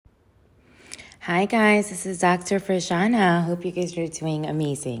Hi guys, this is Dr. Frishana. Hope you guys are doing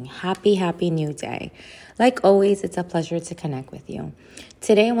amazing. Happy new day. Like always, it's a pleasure to connect with you.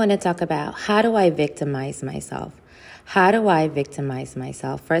 Today I want to talk about how do I victimize myself? How do I victimize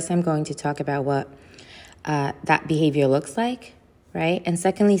myself? First, I'm going to talk about what that behavior looks like, right? And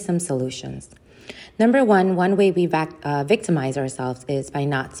secondly, some solutions. Number one way we victimize ourselves is by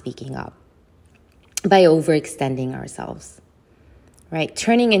not speaking up, by overextending ourselves. Right?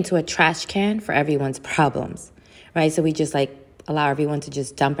 Turning into a trash can for everyone's problems, right? So we just allow everyone to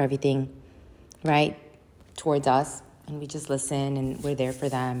just dump everything, right, towards us, and we just listen and we're there for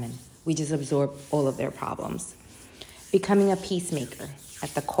them and we just absorb all of their problems. Becoming a peacemaker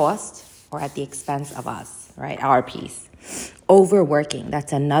at the cost or at the expense of us, right? Our peace. Overworking,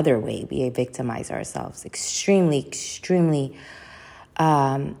 that's another way we victimize ourselves. Extremely,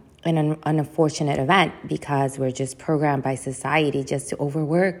 an unfortunate event because we're just programmed by society just to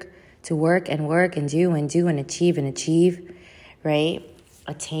overwork, to work and do and achieve, right?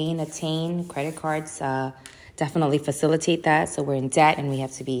 Attain. Credit cards definitely facilitate that. So we're in debt and we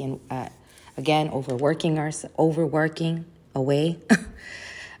have to be overworking away.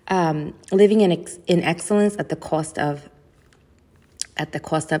 Living in excellence at the cost of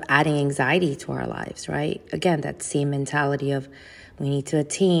adding anxiety to our lives, right? Again, that same mentality of we need to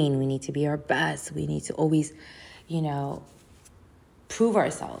attain, we need to be our best, we need to always, prove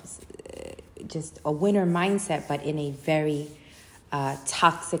ourselves. Just a winner mindset, but in a very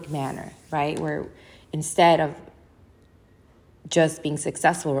toxic manner, right? Where instead of just being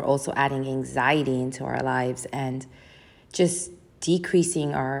successful, we're also adding anxiety into our lives and just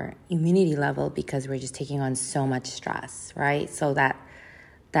decreasing our immunity level because we're just taking on so much stress, right? So that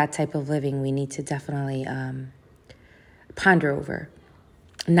type of living we need to definitely ponder over.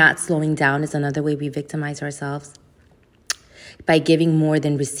 Not slowing down is another way we victimize ourselves. By giving more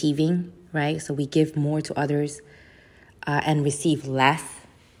than receiving, right? So we give more to others and receive less.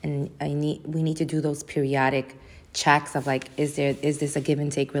 And we need to do those periodic checks of is this a give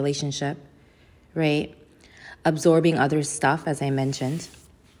and take relationship, right? Absorbing others' stuff, as I mentioned.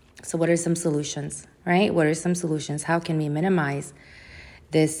 So what are some solutions, right? What are some solutions? How can we minimize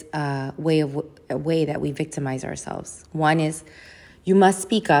this way that we victimize ourselves? One is you must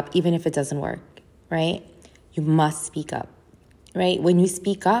speak up even if it doesn't work, right? You must speak up, right? When you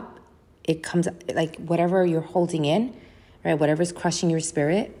speak up, it comes whatever you're holding in, right? Whatever's crushing your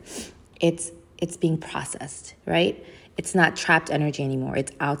spirit, it's being processed, right? It's not trapped energy anymore.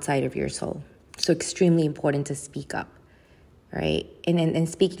 It's outside of your soul. So extremely important to speak up, right? And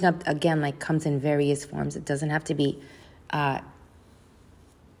speaking up, again, comes in various forms. It doesn't have to be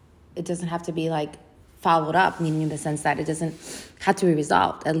followed up, meaning in the sense that it doesn't have to be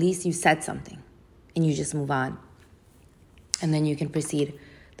resolved. At least you said something and you just move on. And then you can proceed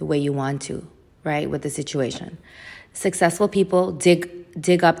the way you want to, right, with the situation. Successful people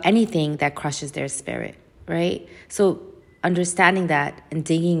dig up anything that crushes their spirit, right? So understanding that and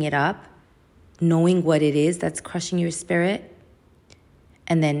digging it up, knowing what it is that's crushing your spirit,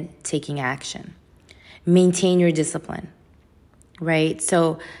 and then taking action. Maintain your discipline, right?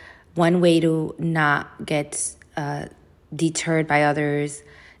 So one way to not get deterred by others,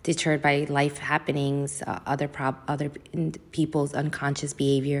 deterred by life happenings, other people's unconscious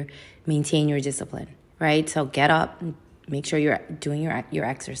behavior, maintain your discipline, right? So get up, make sure you're doing your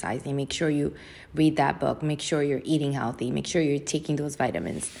exercising, make sure you read that book, make sure you're eating healthy, make sure you're taking those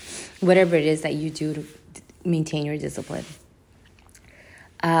vitamins, whatever it is that you do to maintain your discipline.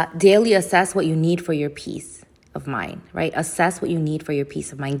 Daily assess what you need for your peace of mind, right? Assess what you need for your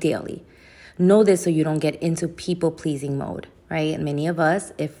peace of mind daily. Know this so you don't get into people-pleasing mode, right? And many of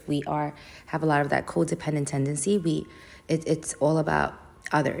us, if we have a lot of that codependent tendency, it's all about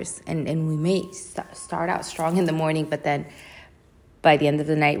others. And we may start out strong in the morning, but then by the end of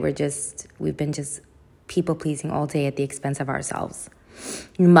the night, we've been just people-pleasing all day at the expense of ourselves.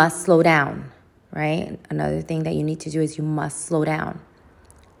 You must slow down, right? Another thing that you need to do is you must slow down.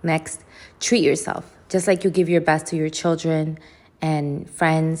 Next, treat yourself. Just like you give your best to your children and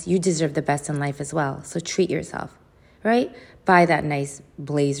friends, you deserve the best in life as well. So treat yourself, right? Buy that nice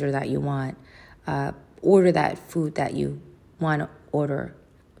blazer that you want. Order that food that you want to order,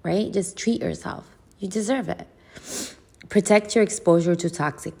 right? Just treat yourself. You deserve it. Protect your exposure to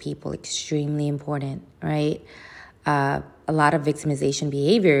toxic people. Extremely important, right? A lot of victimization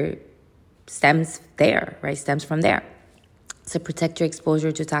behavior stems from there. So protect your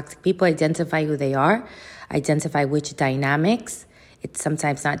exposure to toxic people. Identify who they are. Identify which dynamics. It's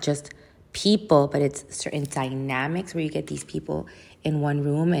sometimes not just people, but it's certain dynamics where you get these people in one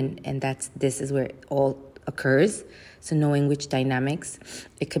room, and this is where it all occurs. So knowing which dynamics,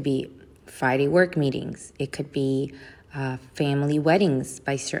 it could be Friday work meetings. It could be family weddings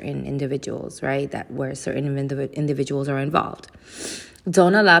by certain individuals, right? That where certain individuals are involved.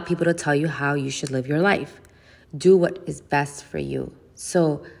 Don't allow people to tell you how you should live your life. Do what is best for you.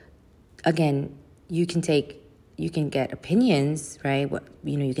 So again, you can get opinions, right?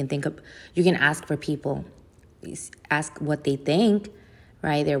 You can ask for people, ask what they think,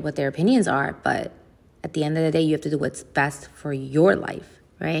 right? What their opinions are, but at the end of the day, you have to do what's best for your life,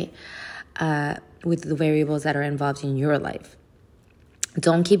 right? With the variables that are involved in your life.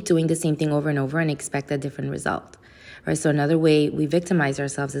 Don't keep doing the same thing over and over and expect a different result, right? So another way we victimize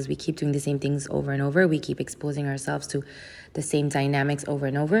ourselves is we keep doing the same things over and over. We keep exposing ourselves to the same dynamics over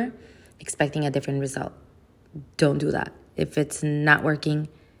and over, expecting a different result. Don't do that. If it's not working,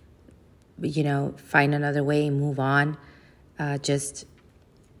 find another way, move on. Just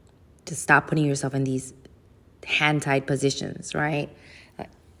to stop putting yourself in these hand-tied positions, right?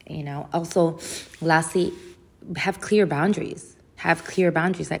 Also, lastly, have clear boundaries. Have clear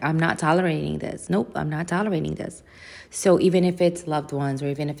boundaries. Like, I'm not tolerating this. Nope, I'm not tolerating this. So even if it's loved ones or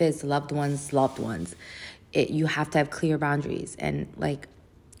even if it's loved ones, you have to have clear boundaries and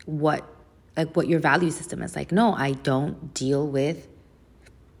what your value system is. Like, no, I don't deal with,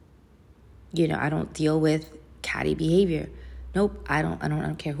 catty behavior. Nope, I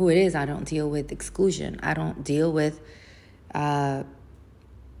don't care who it is. I don't deal with exclusion. I don't deal with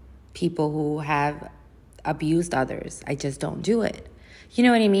people who have abused others. I just don't do it. You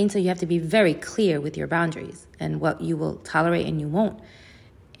know what I mean? So you have to be very clear with your boundaries and what you will tolerate and you won't,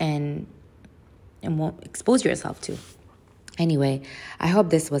 and won't expose yourself to. Anyway, I hope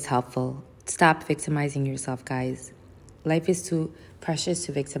this was helpful. Stop victimizing yourself, guys. Life is too precious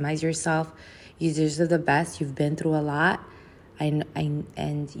to victimize yourself. You deserve the best. You've been through a lot, and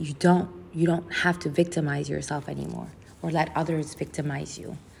you don't have to victimize yourself anymore or let others victimize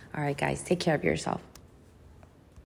you. All right, guys, take care of yourself.